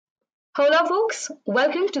Hola, folks.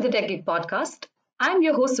 Welcome to the Tech Geek Podcast. I'm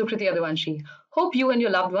your host, Sukriti Adavanshi. Hope you and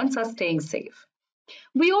your loved ones are staying safe.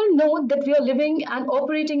 We all know that we are living and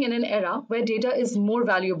operating in an era where data is more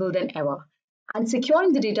valuable than ever, and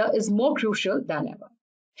securing the data is more crucial than ever.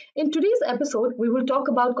 In today's episode, we will talk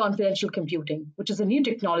about confidential computing, which is a new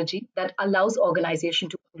technology that allows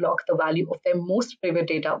organizations to unlock the value of their most private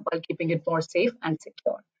data while keeping it more safe and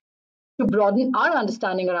secure. To broaden our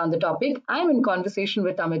understanding around the topic, I'm in conversation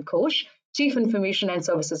with Amit Ghosh, Chief Information and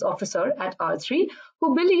Services Officer at R3,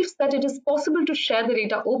 who believes that it is possible to share the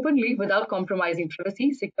data openly without compromising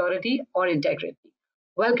privacy, security, or integrity.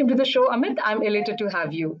 Welcome to the show, Amit. I'm elated to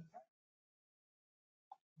have you.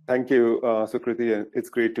 Thank you, Sukriti. It's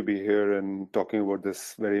great to be here and talking about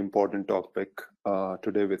this very important topic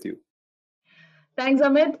today with you. Thanks,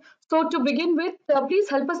 Amit. So, to begin with, please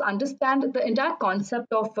help us understand the entire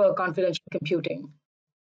concept of confidential computing.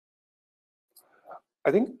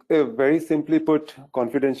 I think, very simply put,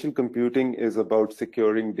 confidential computing is about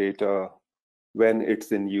securing data when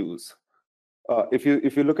it's in use. If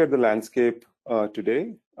you look at the landscape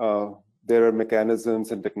today, there are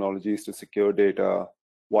mechanisms and technologies to secure data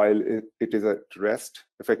while it is at rest.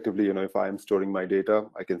 Effectively, if I'm storing my data,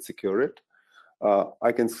 I can secure it.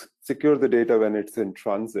 I can secure the data when it's in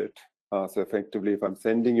transit. So effectively, if I'm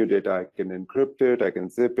sending you data, I can encrypt it, I can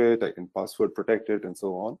zip it, I can password protect it, and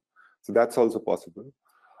so on. So that's also possible.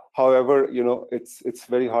 However, it's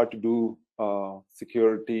very hard to do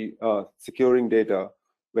securing data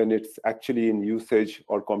when it's actually in usage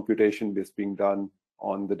or computation is being done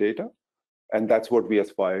on the data. And that's what we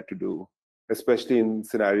aspire to do, especially in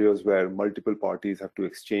scenarios where multiple parties have to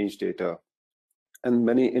exchange data. And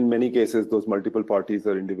in many cases, those multiple parties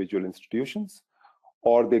are individual institutions,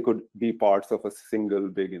 or they could be parts of a single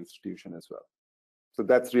big institution as well. So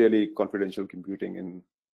that's really confidential computing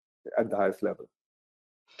at the highest level.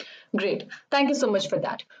 Great. Thank you so much for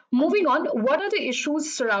that. Moving on, what are the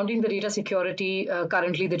issues surrounding the data security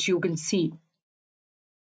currently that you can see?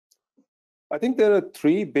 I think there are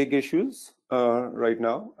three big issues right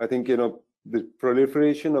now. I think, the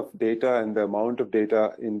proliferation of data and the amount of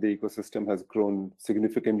data in the ecosystem has grown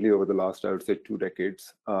significantly over the last, I would say, 2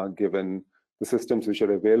 decades, given the systems which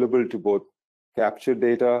are available to both capture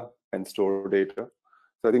data and store data.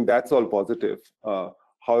 So I think that's all positive.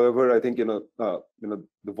 However, I think the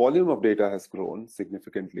volume of data has grown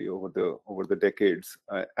significantly over the decades,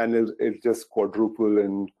 and it'll just quadruple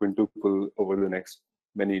and quintuple over the next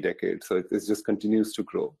many decades. So it just continues to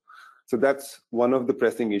grow. So that's one of the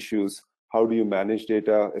pressing issues. How do you manage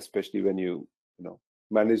data, especially when you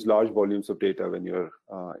manage large volumes of data when you're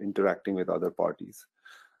interacting with other parties?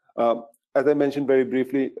 As I mentioned very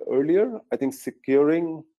briefly earlier, I think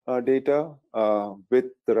securing data with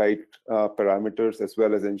the right parameters, as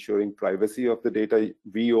well as ensuring privacy of the data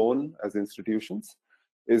we own as institutions,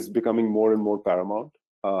 is becoming more and more paramount.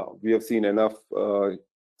 We have seen enough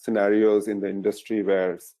scenarios in the industry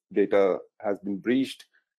where data has been breached,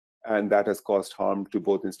 and that has caused harm to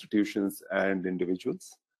both institutions and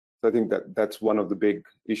individuals. So I think that's one of the big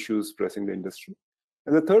issues pressing the industry.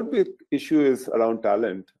 And the third big issue is around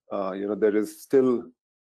talent. There is still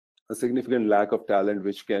a significant lack of talent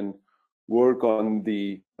which can work on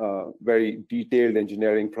the very detailed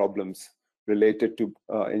engineering problems related to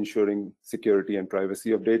ensuring security and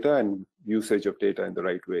privacy of data and usage of data in the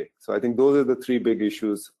right way. So I think those are the three big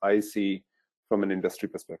issues I see from an industry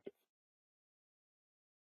perspective.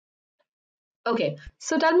 Okay,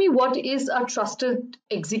 so tell me, what is a trusted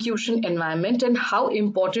execution environment and how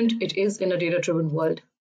important it is in a data-driven world?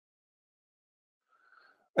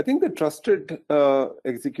 I think the trusted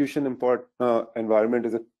execution environment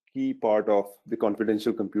is a key part of the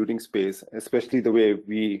confidential computing space, especially the way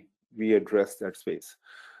we address that space.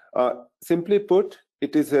 Simply put,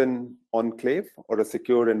 it is an enclave or a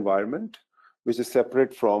secure environment which is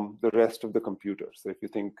separate from the rest of the computer. So if you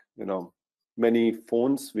think, many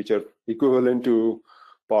phones which are equivalent to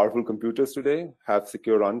powerful computers today have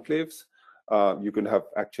secure enclaves. You can have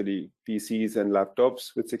actually PCs and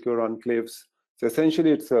laptops with secure enclaves. So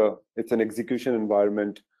essentially, it's an execution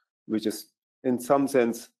environment which is, in some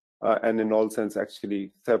sense and in all sense,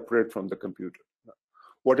 actually separate from the computer.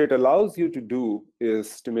 What it allows you to do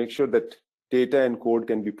is to make sure that data and code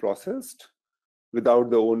can be processed without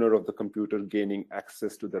the owner of the computer gaining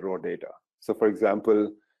access to the raw data. So, for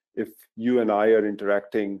example, if you and I are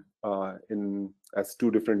interacting as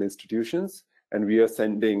two different institutions, and we are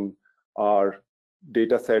sending our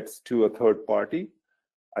data sets to a third party,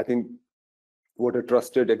 I think what a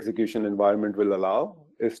trusted execution environment will allow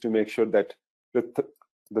is to make sure that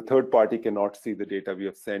the third party cannot see the data we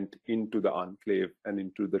have sent into the enclave and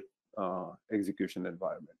into the execution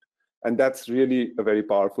environment. And that's really a very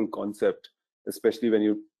powerful concept, especially when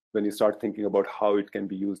you start thinking about how it can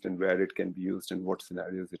be used and where it can be used and what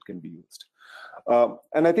scenarios it can be used.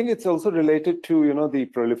 And I think it's also related to the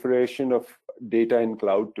proliferation of data in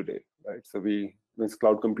cloud today, right? So this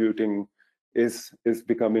cloud computing is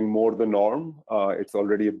becoming more the norm. It's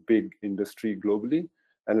already a big industry globally,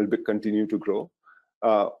 and it'll continue to grow.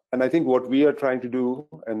 And I think what we are trying to do,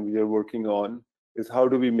 and we are working on, is how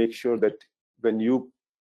do we make sure that when you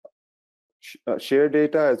share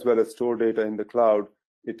data as well as store data in the cloud,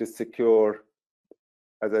 it is secure,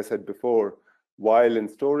 as I said before, while in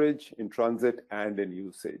storage, in transit, and in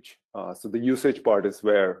usage. So the usage part is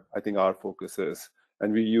where I think our focus is,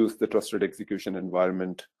 and we use the trusted execution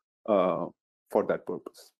environment for that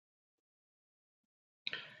purpose.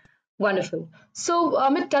 Wonderful. So,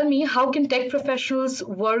 Amit, tell me, how can tech professionals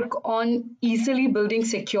work on easily building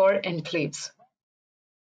secure enclaves?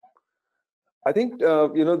 I think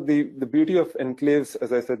the beauty of enclaves,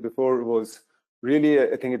 as I said before, was really,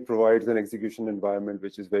 I think it provides an execution environment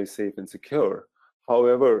which is very safe and secure.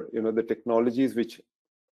 However, the technologies which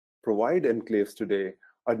provide enclaves today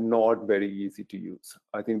are not very easy to use.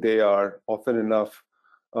 I think they are often enough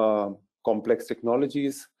complex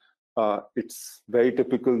technologies. It's very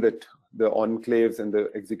typical that the enclaves and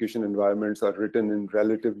the execution environments are written in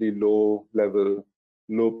relatively low level,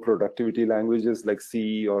 low productivity languages like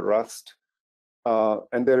C or Rust.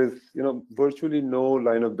 And there is virtually no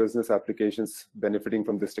line of business applications benefiting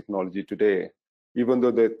from this technology today, even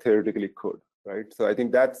though they theoretically could, right? So I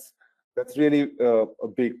think that's really a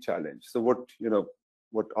big challenge. So what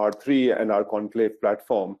R3 and our Conclave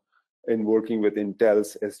platform, in working with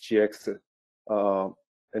Intel's SGX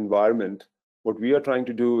environment, what we are trying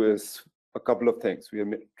to do is a couple of things. We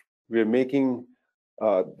are making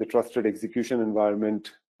the trusted execution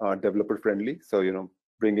environment developer friendly. So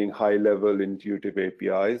bringing high-level intuitive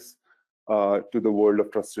APIs to the world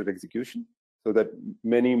of trusted execution, so that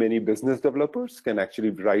many business developers can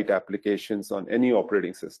actually write applications on any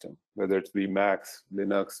operating system, whether it's be Macs,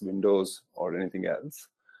 Linux, Windows, or anything else.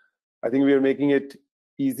 I think we are making it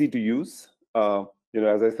easy to use.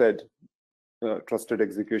 As I said, trusted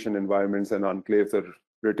execution environments and enclaves are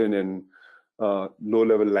written in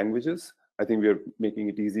low-level languages. I think we are making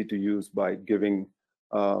it easy to use by giving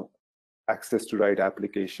access to write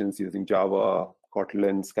applications using Java,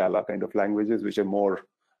 Kotlin, Scala kind of languages, which are more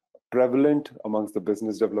prevalent amongst the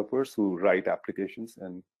business developers who write applications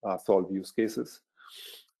and solve use cases.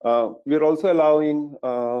 We're also allowing,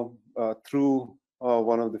 through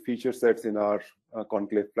one of the feature sets in our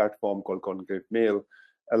Conclave platform called Conclave Mail,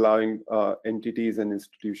 allowing entities and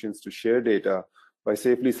institutions to share data by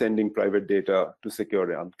safely sending private data to secure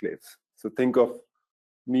enclaves. So think of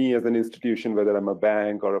me as an institution, whether I'm a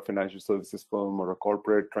bank or a financial services firm or a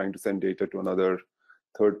corporate trying to send data to another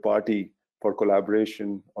third party for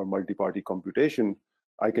collaboration or multi-party computation,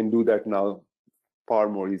 I can do that now far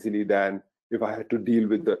more easily than if I had to deal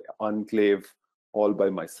with the enclave all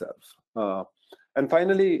by myself. And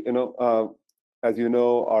finally, as you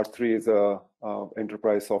know, R3 is a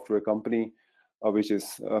enterprise software company, which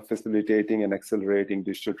is facilitating and accelerating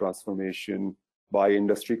digital transformation by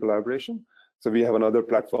industry collaboration. So we have another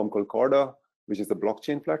platform called Corda, which is a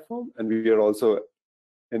blockchain platform, and we are also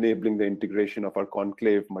enabling the integration of our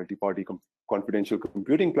Conclave multi-party confidential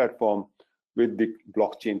computing platform with the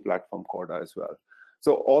blockchain platform Corda as well.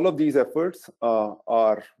 So all of these efforts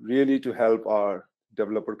are really to help our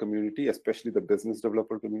developer community, especially the business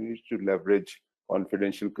developer community, to leverage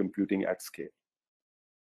confidential computing at scale.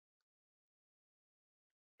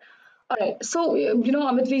 All right. So,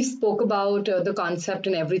 Amit, we spoke about the concept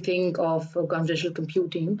and everything of confidential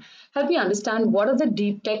computing. Help me understand, what are the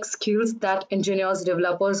deep tech skills that engineers,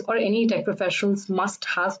 developers, or any tech professionals must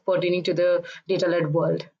have pertaining to the data-led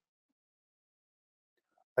world?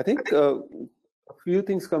 I think a few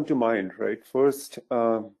things come to mind, right? First,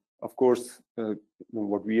 of course,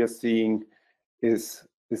 what we are seeing is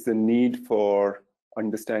the need for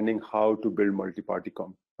understanding how to build multi-party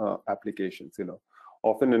applications.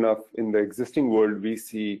 Often enough in the existing world, we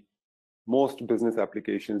see most business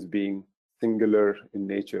applications being singular in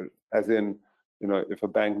nature, as in, if a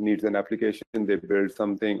bank needs an application, they build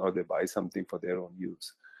something or they buy something for their own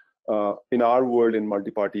use. In our world, in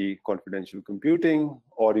multi-party confidential computing,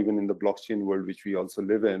 or even in the blockchain world, which we also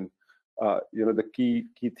live in, the key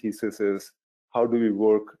thesis is, how do we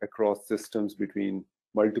work across systems between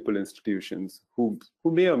multiple institutions who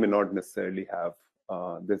may or may not necessarily have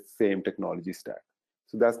the same technology stack?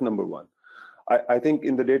 So that's number one. I think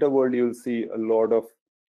in the data world, you'll see a lot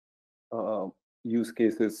of use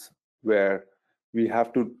cases where we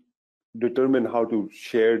have to determine how to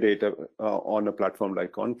share data on a platform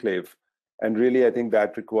like Conclave. And really, I think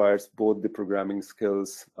that requires both the programming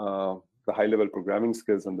skills, the high-level programming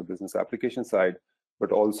skills on the business application side,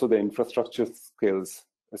 but also the infrastructure skills,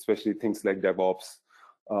 especially things like DevOps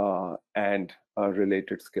and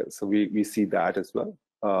related skills. So we see that as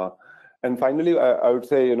well. And finally, I would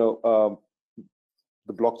say,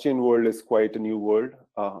 the blockchain world is quite a new world.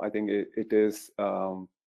 I think it is from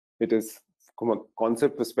a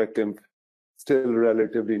concept perspective still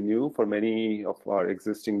relatively new for many of our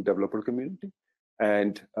existing developer community.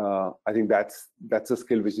 And I think that's a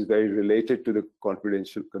skill which is very related to the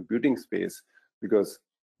confidential computing space, because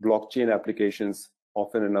blockchain applications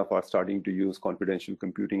often enough are starting to use confidential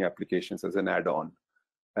computing applications as an add-on.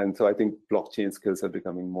 And so I think blockchain skills are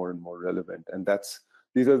becoming more and more relevant. And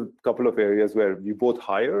these are a couple of areas where we both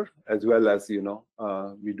hire, as well as,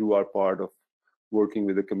 we do our part of working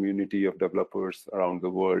with the community of developers around the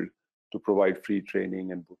world to provide free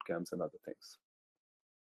training and boot camps and other things.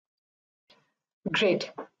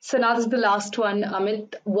 Great. So now this is the last one,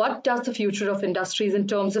 Amit. What does the future of industries in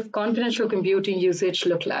terms of confidential computing usage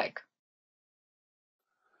look like?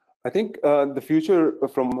 I think the future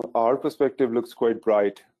from our perspective looks quite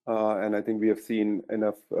bright. And I think we have seen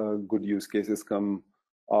enough good use cases come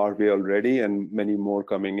our way already, and many more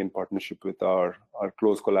coming in partnership with our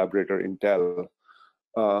close collaborator, Intel.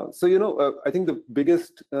 I think the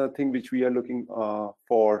biggest thing which we are looking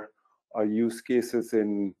for are use cases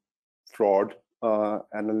in fraud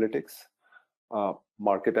analytics,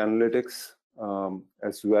 market analytics,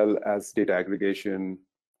 as well as data aggregation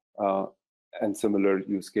and similar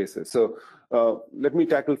use cases. So let me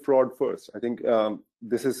tackle fraud first. I think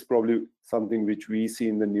this is probably something which we see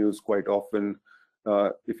in the news quite often.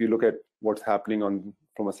 If you look at what's happening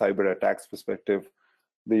from a cyber attacks perspective,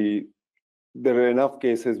 there are enough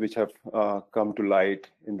cases which have come to light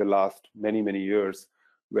in the last many years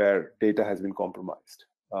where data has been compromised.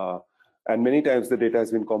 And many times the data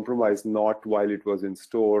has been compromised not while it was in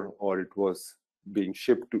store or it was being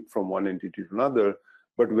shipped from one entity to another,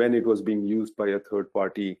 but when it was being used by a third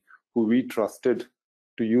party who we trusted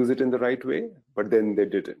to use it in the right way, but then they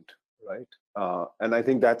didn't, right? And I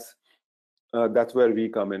think that's where we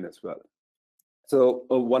come in as well. So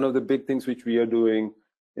one of the big things which we are doing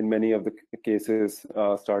in many of the cases,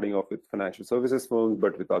 starting off with financial services firms,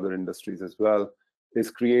 but with other industries as well, is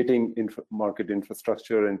creating market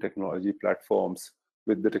infrastructure and technology platforms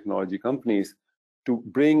with the technology companies to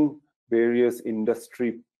bring various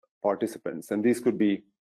industry participants. And these could be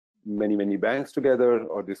many banks together,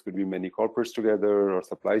 or this could be many corporates together, or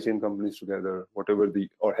supply chain companies together, or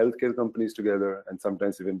healthcare companies together, and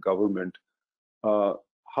sometimes even government.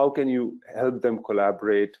 How can you help them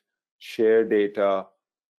collaborate, share data,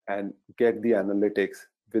 and get the analytics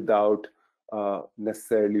without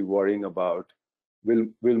necessarily worrying about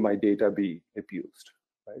will my data be abused,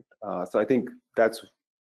 right? So I think that's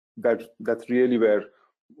really where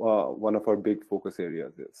one of our big focus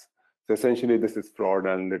areas is. So essentially, this is fraud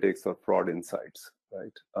analytics or fraud insights,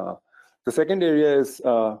 right? The second area is,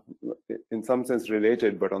 in some sense,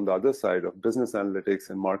 related, but on the other side of business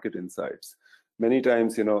analytics and market insights. Many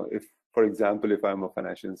times, if, for example, if I'm a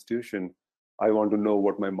financial institution, I want to know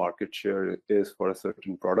what my market share is for a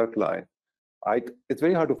certain product line. It's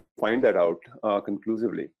very hard to find that out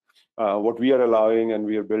conclusively. What we are allowing and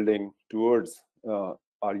we are building towards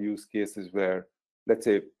our use cases where, let's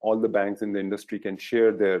say, all the banks in the industry can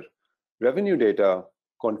share their revenue data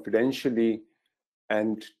confidentially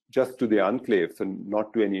and just to the enclave, so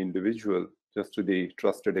not to any individual, just to the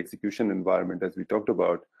trusted execution environment, as we talked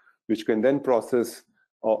about, which can then process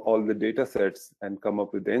all the data sets and come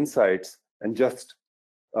up with the insights and just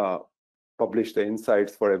publish the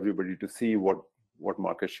insights for everybody to see what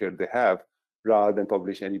market share they have, rather than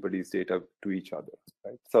publish anybody's data to each other,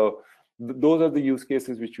 right? So those are the use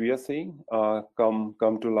cases which we are seeing come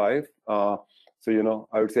to life. So,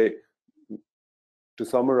 I would say, to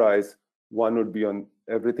summarize, one would be on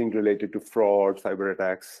everything related to fraud, cyber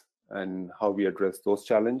attacks, and how we address those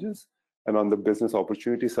challenges. And on the business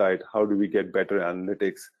opportunity side, how do we get better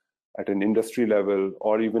analytics at an industry level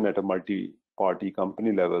or even at a multi-party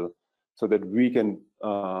company level, so that we can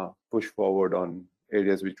push forward on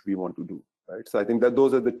areas which we want to do, right? So I think that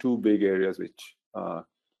those are the two big areas which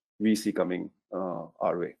we see coming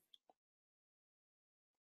our way.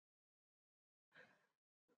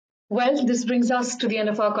 Well, this brings us to the end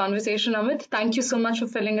of our conversation, Amit. Thank you so much for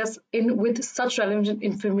filling us in with such relevant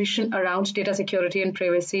information around data security and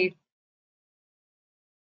privacy.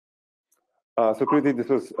 So, Kriti, this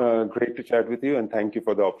was great to chat with you, and thank you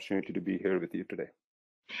for the opportunity to be here with you today.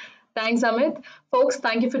 Thanks, Amit. Folks,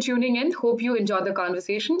 thank you for tuning in. Hope you enjoyed the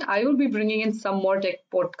conversation. I will be bringing in some more tech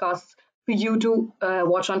podcasts for you to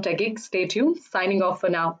watch on TechGeek. Stay tuned. Signing off for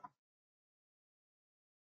now.